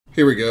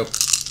Here we go.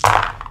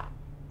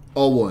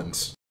 All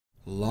ones.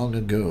 Long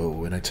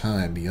ago, in a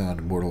time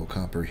beyond mortal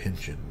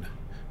comprehension,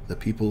 the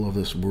people of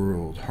this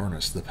world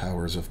harnessed the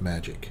powers of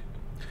magic,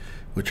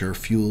 which are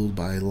fueled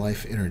by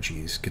life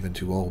energies given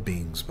to all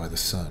beings by the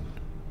sun.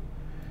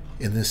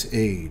 In this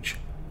age,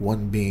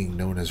 one being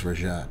known as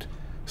Rajat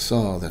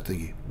saw that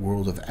the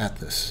world of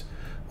Athos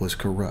was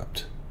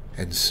corrupt,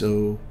 and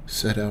so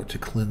set out to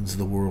cleanse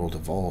the world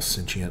of all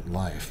sentient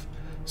life,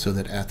 so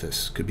that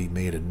Athos could be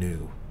made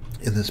anew.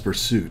 In this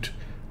pursuit,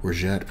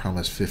 Rajat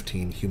promised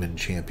 15 human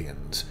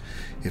champions.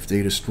 If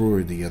they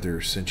destroyed the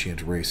other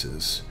sentient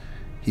races,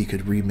 he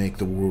could remake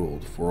the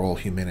world for all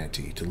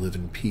humanity to live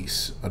in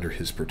peace under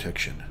his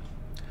protection.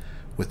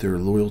 With their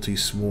loyalty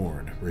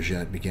sworn,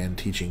 Rajat began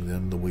teaching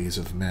them the ways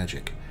of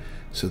magic,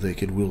 so they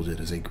could wield it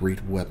as a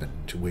great weapon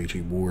to wage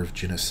a war of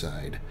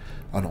genocide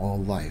on all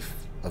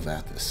life of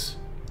Athos.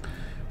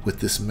 With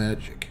this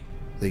magic,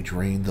 they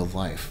drained the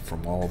life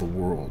from all the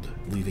world,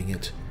 leaving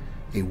it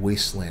a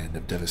wasteland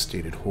of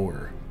devastated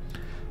horror.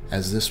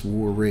 As this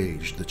war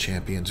raged, the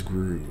champions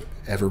grew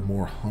ever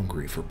more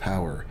hungry for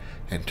power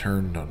and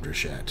turned on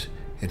Rajat,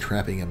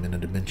 entrapping him in a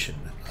dimension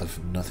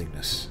of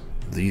nothingness.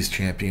 These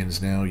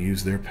champions now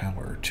use their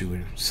power to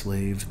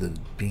enslave the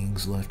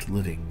beings left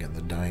living in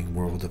the dying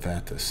world of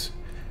Athos,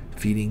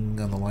 feeding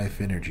on the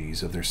life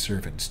energies of their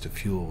servants to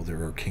fuel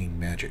their arcane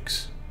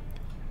magics.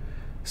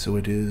 So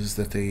it is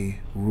that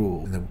they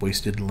rule in the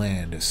wasted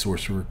land as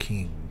sorcerer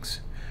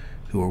kings,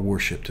 who are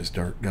worshipped as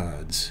dark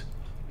gods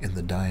in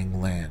the dying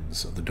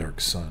lands of the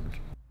Dark Sun.